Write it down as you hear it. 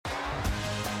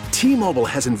T-Mobile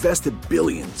has invested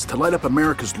billions to light up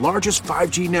America's largest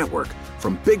 5G network,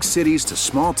 from big cities to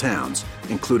small towns,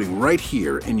 including right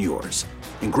here in yours.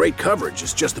 And great coverage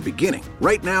is just the beginning.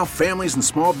 Right now, families and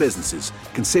small businesses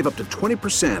can save up to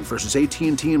 20% versus AT&T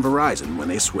and Verizon when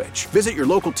they switch. Visit your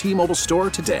local T-Mobile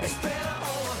store today.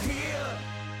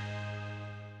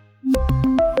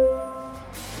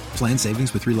 Plan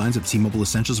savings with 3 lines of T-Mobile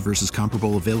Essentials versus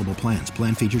comparable available plans.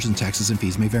 Plan features and taxes and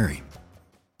fees may vary.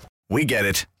 We get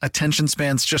it. Attention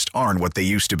spans just aren't what they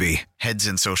used to be. Heads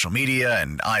in social media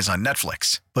and eyes on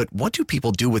Netflix. But what do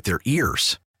people do with their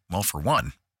ears? Well, for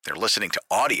one, they're listening to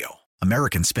audio.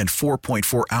 Americans spend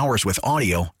 4.4 hours with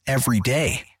audio every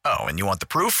day. Oh, and you want the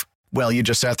proof? Well, you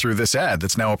just sat through this ad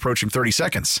that's now approaching 30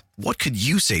 seconds. What could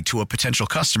you say to a potential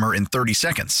customer in 30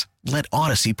 seconds? Let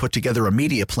Odyssey put together a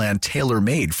media plan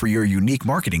tailor-made for your unique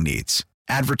marketing needs.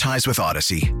 Advertise with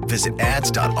Odyssey. Visit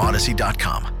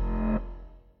ads.odyssey.com.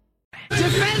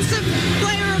 Defensive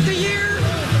Player of the Year.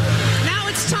 Now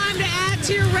it's time to add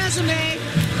to your resume.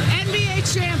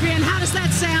 NBA champion. How does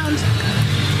that sound?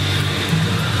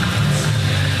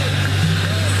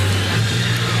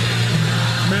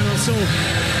 Man, I'm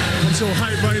so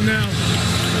hyped right now.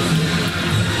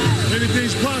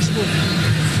 Anything's possible.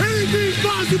 Anything's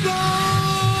possible!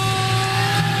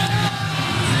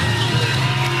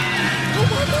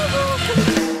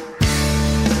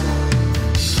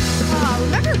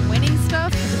 Remember winning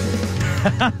stuff?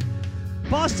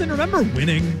 Boston, remember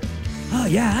winning? Oh,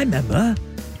 yeah, I remember.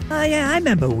 Oh, yeah, I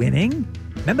remember winning.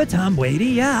 Remember Tom Brady?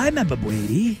 Yeah, I remember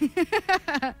Brady.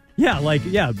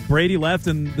 Yeah, Brady left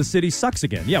and the city sucks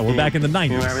again. Yeah, we're back in the 90s.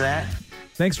 You remember that?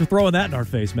 Thanks for throwing that in our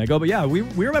face, Mego. But yeah, we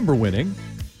remember winning.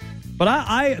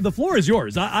 But the floor is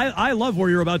yours. I love where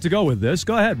you're about to go with this.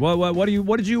 Go ahead. What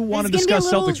did you want to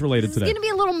discuss Celtics related today? There's going to be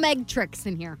a little Meg tricks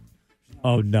in here.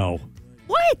 Oh, no.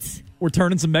 What? We're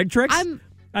turning some Meg tricks?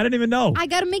 I didn't even know. I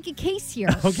got to make a case here.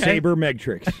 Okay. Saber Meg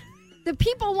tricks. The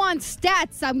people want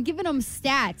stats. I'm giving them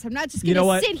stats. I'm not just going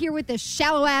to sit here with the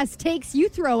shallow-ass takes you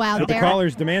throw out there. The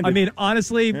callers demanded. I mean,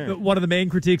 honestly, one of the main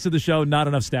critiques of the show, not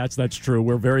enough stats. That's true.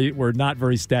 We're not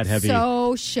very stat heavy.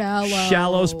 So shallow.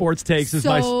 Shallow sports takes is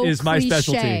my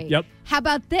specialty. Yep. How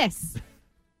about this?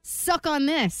 Suck on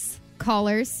this,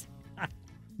 callers.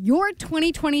 Your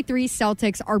 2023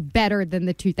 Celtics are better than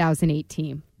the 2008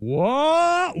 team.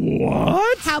 What?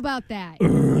 How about that?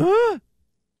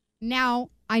 Now,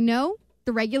 I know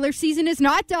the regular season is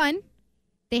not done.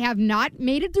 They have not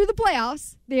made it through the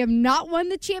playoffs. They have not won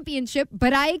the championship,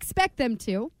 but I expect them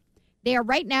to. They are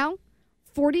right now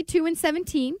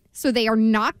 42-17, so they are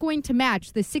not going to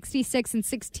match the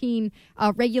 66-16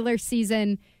 regular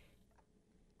season,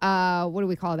 what do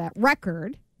we call that,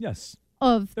 record. Yes.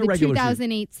 Of the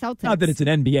 2008 Celtics. Not that it's an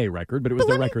NBA record, but it was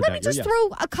the record that year. Let me just throw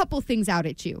a couple things out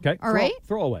at you. Okay. All right?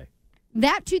 Throw away.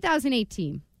 That 2008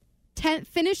 team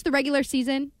finished the regular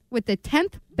season with the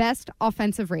 10th best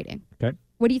offensive rating. Okay.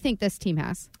 What do you think this team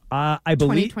has? I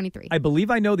believe 2023. I believe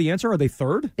I know the answer. Are they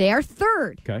third? They are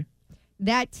third. Okay.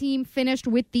 That team finished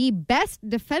with the best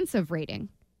defensive rating.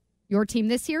 Your team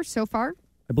this year so far?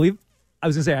 I believe I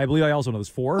also know this.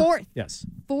 Fourth. Yes.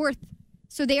 Fourth.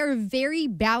 So they are a very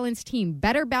balanced team,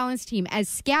 better balanced team. As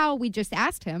Scal, we just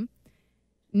asked him,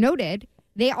 noted,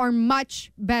 they are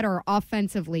much better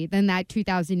offensively than that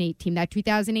 2008 team. That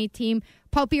 2008 team,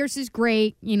 Paul Pierce is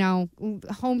great,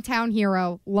 hometown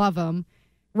hero, love him.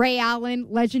 Ray Allen,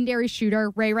 legendary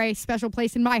shooter. Ray, special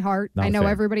place in my heart. Not I know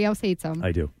fair. everybody else hates him.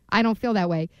 I do. I don't feel that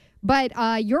way. But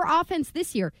your offense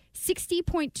this year,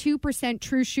 60.2%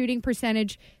 true shooting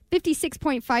percentage,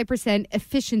 56.5%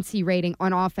 efficiency rating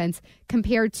on offense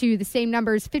compared to the same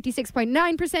numbers,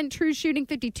 56.9% true shooting,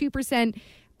 52%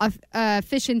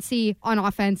 efficiency on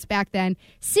offense back then.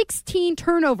 16%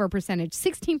 turnover percentage,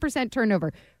 16%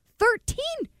 turnover,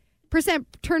 13%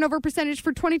 turnover percentage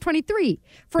for 2023.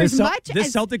 This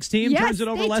Celtics team turns it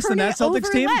over less than that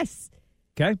Celtics team? Less.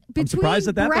 Okay. I'm surprised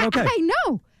at that, but okay. I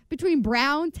know. Between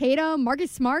Brown, Tatum,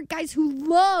 Marcus Smart, guys who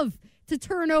love to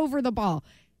turn over the ball,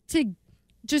 to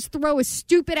just throw a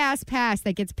stupid-ass pass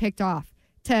that gets picked off,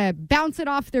 to bounce it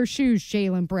off their shoes,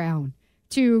 Jaylen Brown,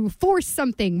 to force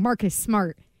something, Marcus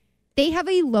Smart. They have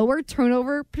a lower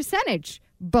turnover percentage.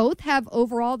 Both have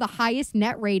overall the highest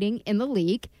net rating in the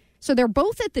league, so they're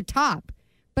both at the top.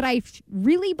 But I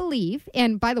really believe,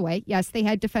 and by the way, yes, they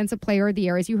had Defensive Player of the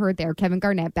Year, as you heard there, Kevin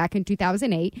Garnett, back in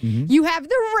 2008. Mm-hmm. You have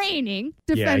the reigning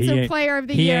Defensive Player of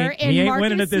the Year in Marcus Smart. He ain't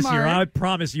winning it this year. I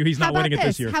promise you he's not winning it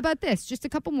this year. How about this? Just a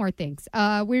couple more things.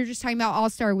 We were just talking about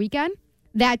All-Star Weekend.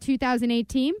 That 2008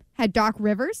 team had Doc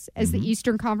Rivers as the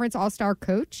Eastern Conference All-Star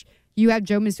coach. You have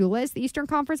Joe Mazzulla as the Eastern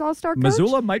Conference All-Star coach.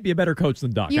 Mazzulla might be a better coach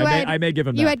than Doc. I may give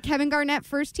him that. You had Kevin Garnett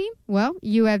first team. Well,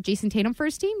 you have Jason Tatum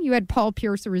first team. You had Paul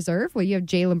Pierce a reserve. Well, you have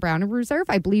Jaylen Brown a reserve.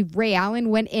 I believe Ray Allen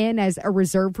went in as a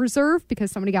reserve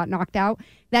because somebody got knocked out.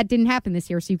 That didn't happen this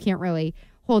year, so you can't really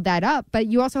hold that up. But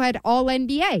you also had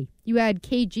All-NBA. You had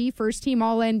KG first team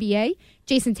All-NBA.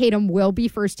 Jason Tatum will be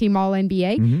first team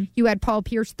All-NBA. Mm-hmm. You had Paul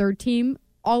Pierce third team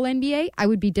All-NBA. I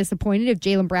would be disappointed if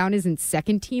Jaylen Brown isn't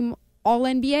second team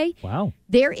All-NBA. Wow.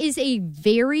 There is a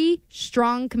very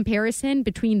strong comparison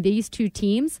between these two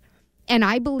teams, and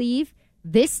I believe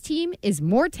this team is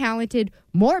more talented,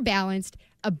 more balanced,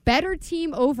 a better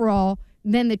team overall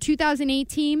than the 2008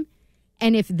 team,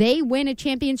 and if they win a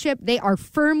championship, they are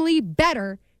firmly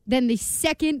better than the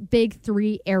second Big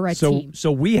Three era team.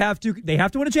 So they have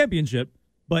to win a championship,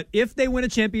 but if they win a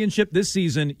championship this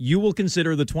season, you will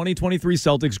consider the 2023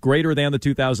 Celtics greater than the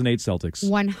 2008 Celtics.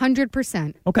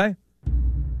 100%. Okay.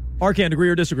 Arcand, agree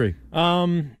or disagree?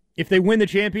 If they win the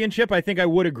championship, I think I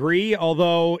would agree,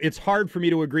 although it's hard for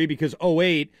me to agree because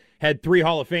 08 had 3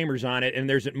 Hall of Famers on it, and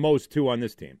there's at most 2 on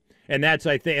this team. And that's,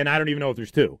 I think, and I don't even know if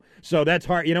there's 2. So that's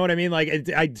hard. You know what I mean? Like,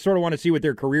 I sort of want to see what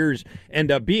their careers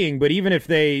end up being. But even if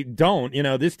they don't,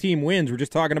 this team wins. We're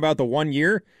just talking about the 1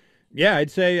 year. Yeah,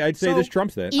 I'd say this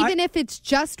trumps that. Even if it's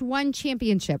just one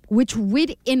championship, which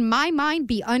would, in my mind,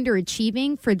 be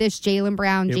underachieving for this Jaylen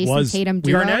Brown, Jason Tatum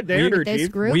duo. This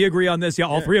group. We agree on this. Yeah,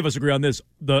 all three of us agree on this.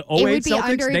 The 08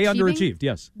 Celtics, they underachieved,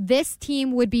 yes. This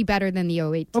team would be better than the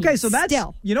 08 team. Okay, so that's,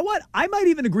 you know what? I might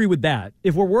even agree with that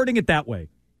if we're wording it that way.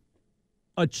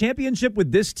 A championship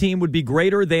with this team would be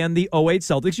greater than the 08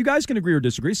 Celtics. You guys can agree or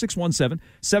disagree.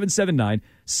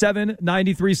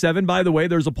 617-779-7937. By the way,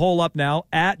 there's a poll up now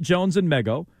at Jones and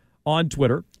Mego on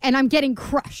Twitter. And I'm getting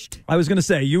crushed. I was going to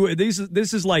say,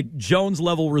 this is like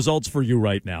Jones-level results for you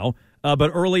right now.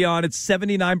 But early on, it's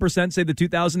 79% say the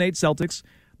 2008 Celtics.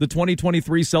 The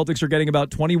 2023 Celtics are getting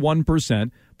about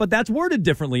 21%. But that's worded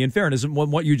differently, in fairness, than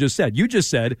what you just said. You just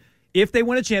said, if they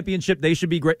win a championship, they should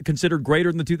be considered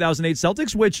greater than the 2008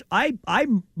 Celtics, which I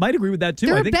might agree with that, too.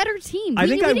 They're a better team. I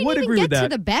think I would agree with that. To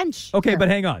the bench. Okay, but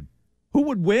hang on. Who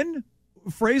would win?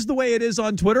 Phrased the way it is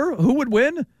on Twitter, who would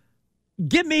win?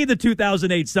 Give me the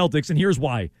 2008 Celtics, and here's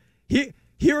why. Give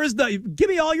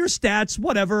me all your stats,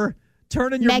 whatever.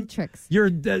 Turn in your Meg tricks. Your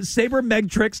Saber Meg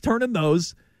tricks, turn in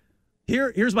those.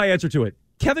 Here's my answer to it.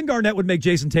 Kevin Garnett would make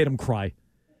Jason Tatum cry.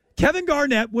 Kevin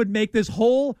Garnett would make this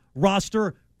whole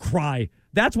roster cry.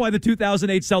 That's why the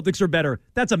 2008 Celtics are better.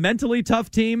 That's a mentally tough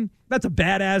team. That's a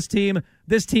badass team.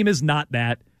 This team is not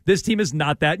that. This team is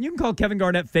not that. And you can call Kevin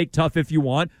Garnett fake tough if you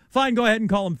want. Fine, go ahead and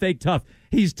call him fake tough.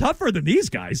 He's tougher than these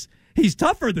guys. He's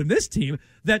tougher than this team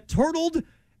that turtled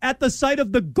at the sight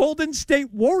of the Golden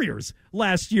State Warriors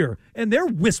last year and their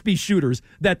wispy shooters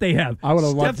that they have. I would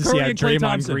have loved to see how Draymond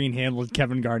Thompson. Green handled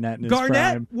Kevin Garnett in his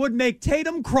Garnett prime. would make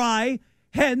Tatum cry.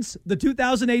 Hence, the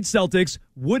 2008 Celtics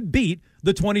would beat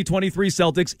the 2023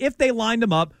 Celtics if they lined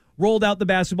them up, rolled out the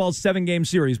basketball 7-game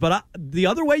series. But the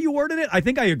other way you worded it, I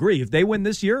think I agree. If they win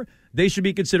this year, they should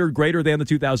be considered greater than the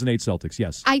 2008 Celtics.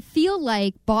 Yes. I feel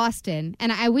like Boston,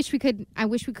 and I wish we could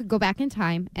go back in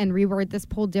time and reword this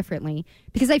poll differently,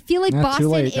 because I feel like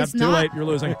Boston is not You're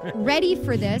losing. ready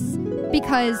for this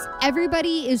because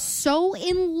everybody is so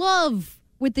in love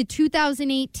with the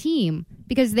 2008 team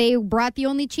because they brought the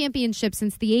only championship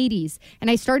since the 80s. And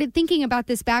I started thinking about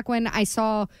this back when I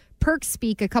saw Perk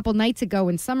speak a couple nights ago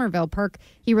in Somerville. Perk,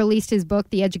 he released his book,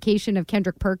 The Education of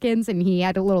Kendrick Perkins, and he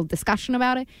had a little discussion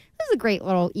about it. It was a great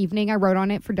little evening. I wrote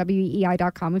on it for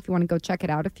WEEI.com if you want to go check it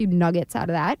out. A few nuggets out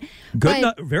of that.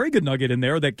 Very good nugget in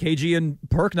there that KG and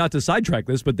Perk, not to sidetrack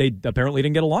this, but they apparently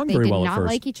didn't get along very well at first. They did not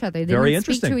like each other. They very didn't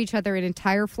speak to each other an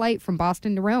entire flight from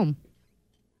Boston to Rome.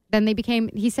 Then they became,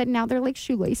 he said, now they're like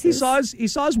shoelaces. He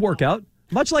saw his workout,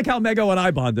 much like how Mego and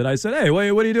I bonded. I said, hey, what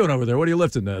are you doing over there? What are you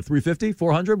lifting? 350,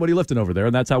 400? What are you lifting over there?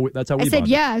 And that's how we I said, bonded.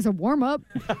 yeah, as a warm-up.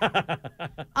 But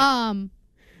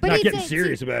not getting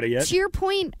serious about it yet. To your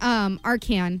point,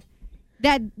 Arcan,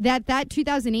 that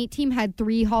 2008 team had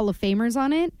 3 Hall of Famers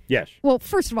on it. Yes. Well,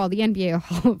 first of all, the NBA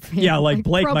Hall of Fame. Yeah, like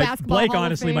Blake Hall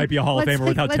honestly of might be a Hall of Famer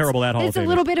with how terrible that Hall of Fame is. It's a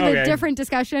little bit of a different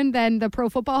discussion than the Pro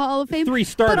Football Hall of Fame. 3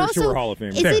 starters but also, who were Hall of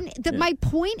Famers. My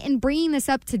point in bringing this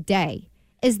up today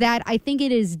is that I think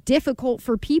it is difficult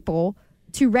for people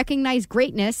to recognize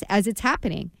greatness as it's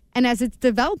happening and as it's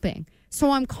developing.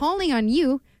 So I'm calling on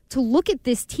you to look at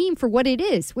this team for what it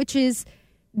is, which is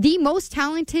the most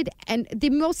talented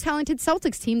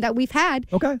Celtics team that we've had.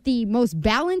 Okay. The most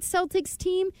balanced Celtics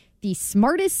team, the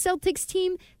smartest Celtics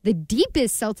team, the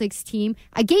deepest Celtics team.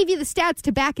 I gave you the stats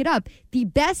to back it up. The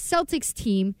best Celtics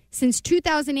team since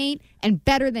 2008 and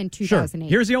better than 2008. Sure.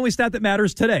 Here's the only stat that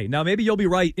matters today. Now, maybe you'll be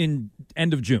right in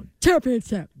end of June.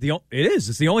 Championship. It is.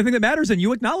 It's the only thing that matters, and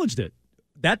you acknowledged it.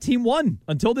 That team won.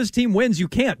 Until this team wins, you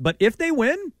can't. But if they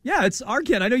win, yeah, it's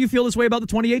Arkin. I know you feel this way about the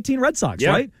 2018 Red Sox,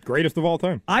 right? Greatest of all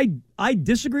time. I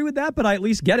disagree with that, but I at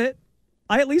least get it.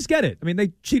 I mean,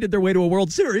 they cheated their way to a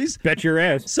World Series. Bet your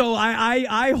ass. So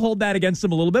I hold that against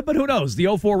them a little bit, but who knows?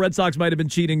 The 04 Red Sox might have been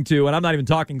cheating too, and I'm not even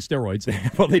talking steroids.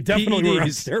 Well, they definitely were on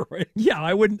PEDs. steroids. Yeah,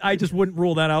 I just wouldn't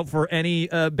rule that out for any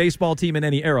baseball team in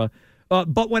any era.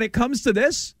 But when it comes to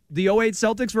this, the 08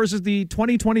 Celtics versus the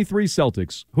 2023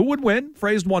 Celtics, who would win,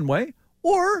 phrased one way?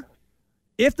 Or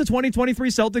if the 2023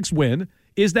 Celtics win,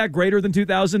 is that greater than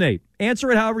 2008?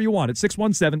 Answer it however you want. It's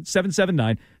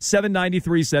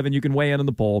 617-779-7937. You can weigh in on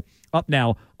the poll up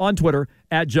now on Twitter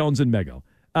at Jones and Mego.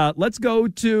 Let's go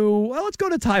to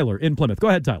Tyler in Plymouth. Go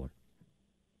ahead, Tyler.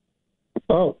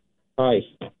 Oh, hi.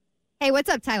 Hey, what's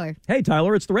up, Tyler? Hey,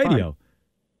 Tyler, it's the radio. Hi.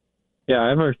 Yeah, I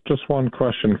have just one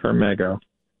question for Mego.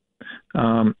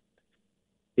 On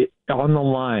the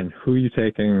line, who are you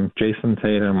taking, Jason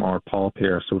Tatum or Paul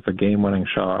Pierce with a game-winning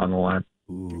shot on the line?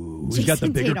 Ooh, he's got the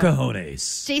bigger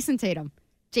cojones. Jason Tatum.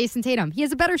 He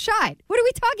has a better shot. What are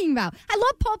we talking about? I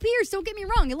love Paul Pierce. Don't get me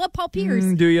wrong. I love Paul Pierce.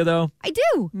 Do you, though? I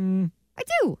do. I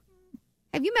do.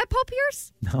 Have you met Paul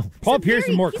Pierce? No. Paul Pierce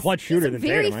is more clutch shooter than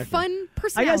Tatum. Very fun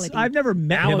personality. I guess I've never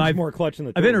met him. Allen's more clutch than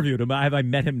the I've interviewed him. Have I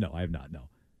met him? No, I have not. No.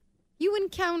 You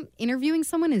wouldn't count interviewing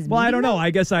someone as well. I don't know. them?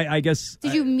 I guess.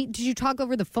 Did you talk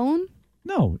over the phone?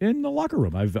 No, in the locker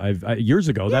room. I've years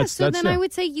ago. Yeah, that's then I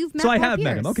would say you've met. So Paul I have Pierce.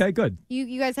 met him. Okay, good.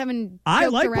 You guys haven't. I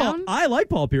joked like around? Paul. I like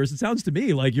Paul Pierce. It sounds to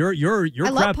me like you're I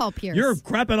love Paul Pierce. You're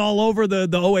crapping all over the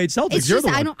 08 Celtics. It's you're just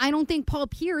the one. I don't think Paul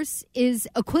Pierce is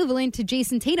equivalent to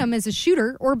Jason Tatum as a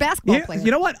shooter or a basketball player.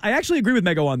 You know what? I actually agree with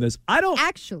Mego on this. I don't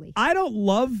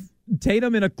love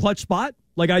Tatum in a clutch spot.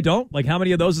 Like I don't. Like how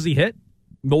many of those has he hit?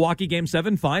 Milwaukee Game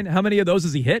 7, fine. How many of those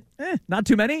has he hit? Not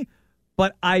too many.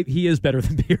 But he is better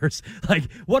than Pierce. Like,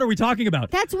 what are we talking about?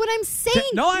 That's what I'm saying.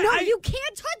 No, you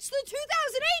can't touch the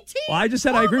 2018. Well, I just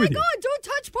said I agree with you. Oh, my God, don't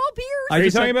touch Paul Pierce. Are you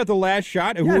talking about the last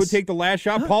shot? Who Yes. would take the last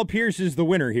shot? Paul Pierce is the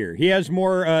winner here. He has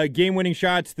more game-winning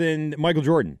shots than Michael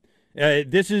Jordan.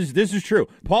 This is true.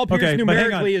 Paul Pierce Okay, but hang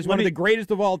on. numerically is one of the greatest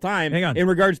of all time Hang on. in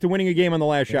regards to winning a game on the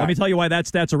last shot. Let me tell you why that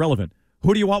stat's irrelevant.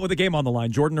 Who do you want with the game on the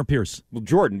line, Jordan or Pierce? Well,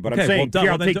 Jordan, but Okay, I'm saying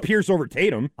well, I'll then take Pierce over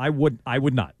Tatum. I would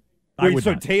not. Wait,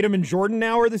 so Tatum and Jordan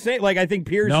now are the same? Like, I think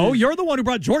Pierce No, is... you're the one who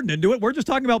brought Jordan into it. We're just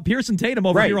talking about Pierce and Tatum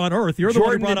over Right. here on Earth. You're the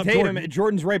Jordan one who brought and up Tatum. Jordan.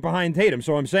 Jordan's right behind Tatum,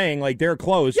 so I'm saying, like, they're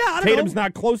close. Yeah, I don't Tatum's know.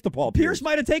 not close to Paul Pierce. Pierce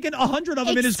might have taken 100 of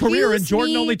them in his career, and Excuse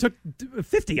Jordan me? only took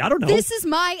 50. I don't know. This is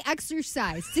my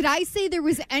exercise. Did I say there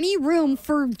was any room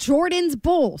for Jordan's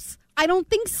Bulls? I don't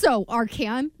think so,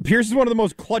 Arcan. Pierce is one of the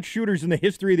most clutch shooters in the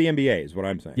history of the NBA, is what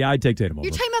I'm saying. Yeah, I'd take Tatum over.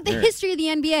 You're talking about the history of the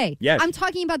NBA. Yes. I'm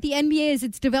talking about the NBA as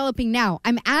it's developing now.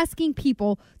 I'm asking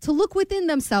people to look within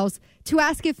themselves to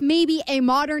ask if maybe a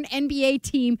modern NBA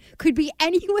team could be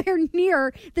anywhere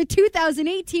near the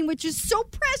 2018, which is so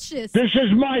precious. This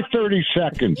is my 30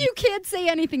 seconds. You can't say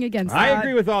anything against I that.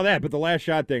 agree with all that, but the last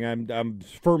shot thing, I'm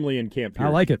firmly in camp Pierce. I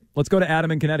like it. Let's go to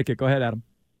Adam in Connecticut. Go ahead, Adam.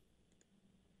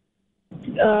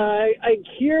 I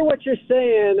hear what you're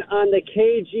saying on the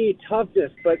KG toughness,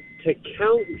 but to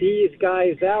count these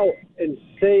guys out and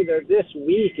say they're this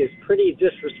weak is pretty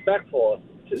disrespectful,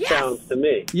 it sounds to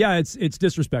me. Yeah, it's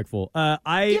disrespectful.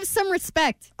 Give some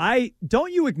respect.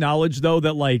 Don't you acknowledge though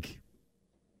that like,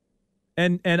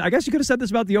 and I guess you could have said this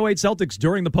about the 08 Celtics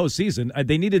during the postseason.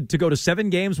 They needed to go to 7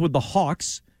 games with the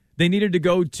Hawks. They needed to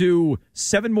go to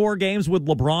 7 more games with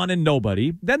LeBron and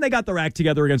nobody. Then they got their act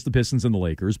together against the Pistons and the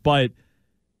Lakers. But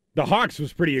the Hawks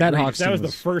was pretty That egregious. Hawks That was team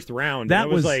the first round. That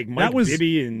was was like Mike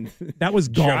Bibby and that was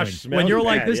galling. Josh Smith. When you're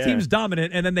like, Bad, this yeah. team's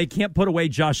dominant, and then they can't put away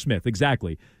Josh Smith.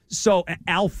 Exactly. So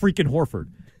Al freaking Horford.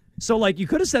 So like you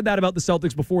could have said that about the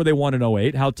Celtics before they won in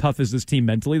 08. How tough is this team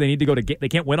mentally? They need to they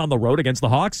can't win on the road against the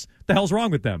Hawks. The hell's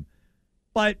wrong with them?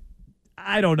 But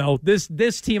I don't know.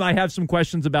 This team, I have some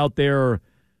questions about their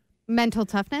Mental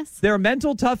toughness? Their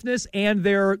mental toughness and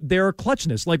their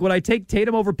clutchness. Like, would I take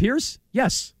Tatum over Pierce?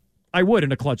 Yes, I would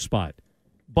in a clutch spot.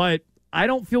 But I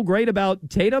don't feel great about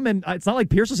Tatum, and it's not like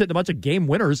Pierce was hitting a bunch of game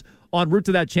winners en route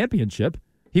to that championship.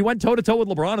 He went toe-to-toe with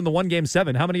LeBron in the 1 Game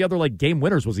 7. How many other, like, game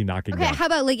winners was he knocking Okay, down? how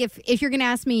about, like, if you're going to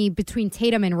ask me between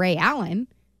Tatum and Ray Allen, I'm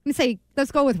going to say,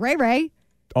 let's go with Ray Ray.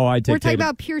 Oh, I'd take We're talking Tatum.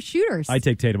 about pure shooters. I'd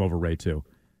take Tatum over Ray, too.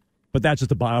 But that's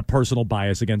just a personal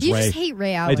bias against You Ray. just hate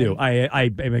Ray Allen. I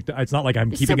do. It's not like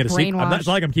I'm keeping it a secret. It's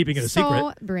not like I'm keeping it a secret.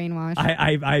 So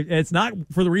brainwashed. It's not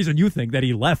for the reason you think that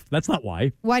he left. That's not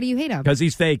why. Why do you hate him? Because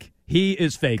he's fake. He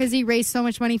is fake. Because he raised so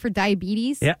much money for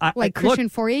diabetes? Yeah, Christian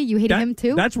Fourier, you hated him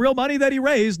too? That's real money that he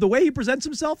raised. The way he presents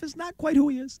himself is not quite who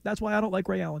he is. That's why I don't like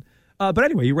Ray Allen. But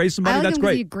anyway, he raised some money. That's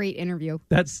great. He's a great interview.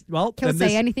 He'll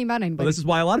say anything about anybody. Well, this is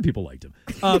why a lot of people liked him.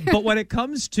 But when it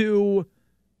comes to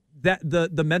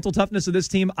the mental toughness of this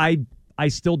team, I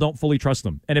still don't fully trust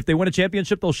them. And if they win a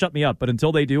championship, they'll shut me up. But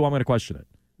until they do, I'm going to question it.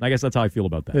 I guess that's how I feel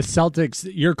about that. The Celtics,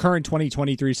 your current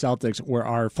 2023 Celtics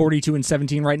are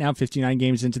 42-17 right now, 59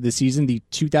 games into the season. The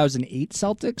 2008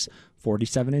 Celtics,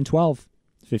 47-12,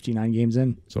 59 games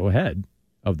in. So ahead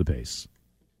of the pace.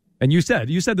 And you said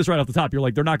this right off the top. You're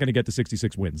like, they're not going to get to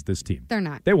 66 wins, this team. They're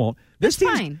not. They won't. This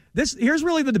team's fine. Here's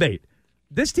really the debate.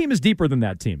 This team is deeper than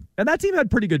that team. And that team had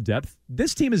pretty good depth.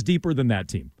 This team is deeper than that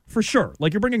team, for sure.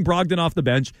 Like, you're bringing Brogdon off the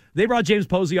bench. They brought James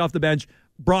Posey off the bench.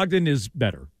 Brogdon is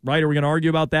better, right? Are we going to argue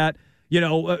about that?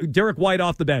 Derek White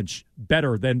off the bench,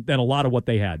 better than a lot of what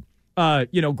they had.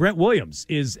 Grant Williams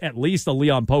is at least a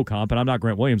Leon Poe comp, and I'm not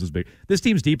Grant Williams as big. This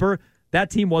team's deeper. That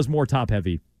team was more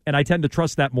top-heavy, and I tend to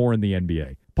trust that more in the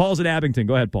NBA. Paul's at Abington.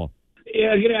 Go ahead, Paul.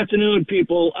 Yeah, good afternoon,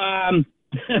 people.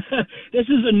 This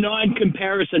is a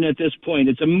non-comparison at this point.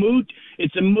 It's a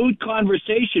moot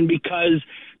conversation because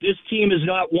this team has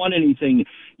not won anything.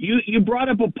 You brought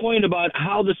up a point about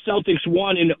how the Celtics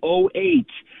won in 2008.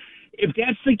 If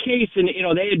that's the case, and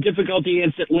they had difficulty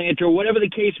against Atlanta or whatever the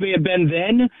case may have been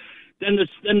then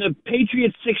the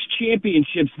Patriots 6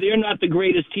 championships, they're not the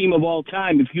greatest team of all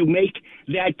time if you make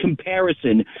that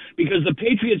comparison, because the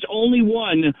Patriots only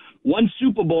won one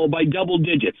Super Bowl by double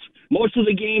digits. Most of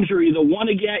the games are either won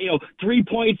again, 3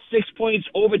 points, 6 points,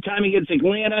 overtime against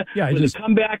Atlanta. Yeah, with a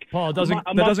comeback. Paul,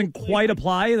 that doesn't quite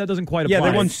apply. That doesn't quite apply.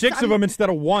 Yeah, they won 6 of them instead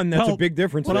of 1. That's a big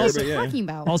difference. What else are you talking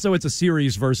about? Also, it's a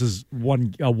series versus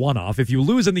one-off. If you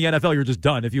lose in the NFL, you're just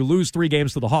done. If you lose 3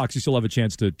 games to the Hawks, you still have a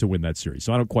chance to win that series.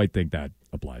 So I don't quite think that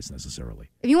applies necessarily.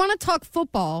 If you want to talk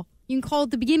football, you can call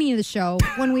it the beginning of the show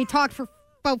when we talked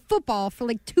about football for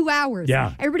like 2 hours.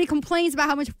 Yeah. Everybody complains about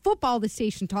how much football the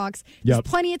station talks. There's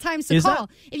plenty of times to call.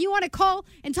 If you want to call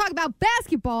and talk about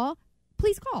basketball,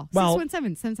 please call.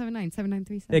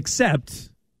 617-779-7937.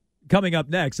 Except, coming up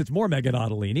next, it's more Megan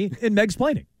Ottolini in Meg's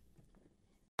Planning.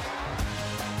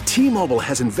 T-Mobile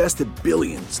has invested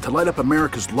billions to light up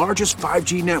America's largest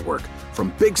 5G network,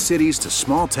 from big cities to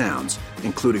small towns,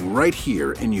 including right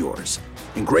here in yours.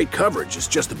 And great coverage is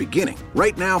just the beginning.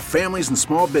 Right now, families and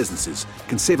small businesses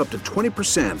can save up to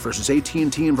 20% versus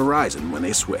AT&T and Verizon when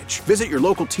they switch. Visit your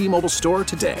local T-Mobile store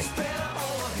today.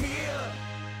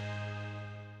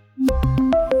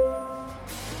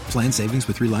 Plan savings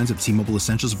with 3 lines of T-Mobile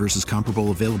Essentials versus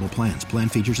comparable available plans. Plan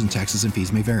features and taxes and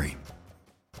fees may vary.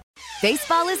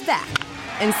 Baseball is back,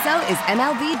 and so is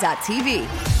MLB.tv.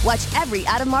 Watch every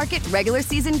out-of-market regular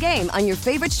season game on your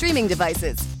favorite streaming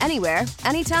devices, anywhere,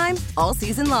 anytime, all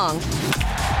season long.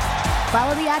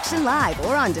 Follow the action live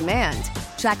or on demand.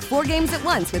 Track 4 games at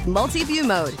once with multi-view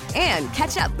mode and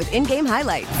catch up with in-game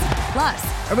highlights.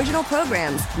 Plus, original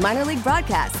programs, minor league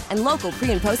broadcasts, and local pre-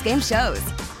 and post-game shows.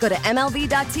 Go to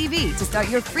MLB.tv to start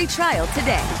your free trial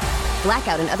today.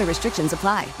 Blackout and other restrictions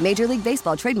apply. Major League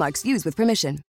Baseball trademarks used with permission.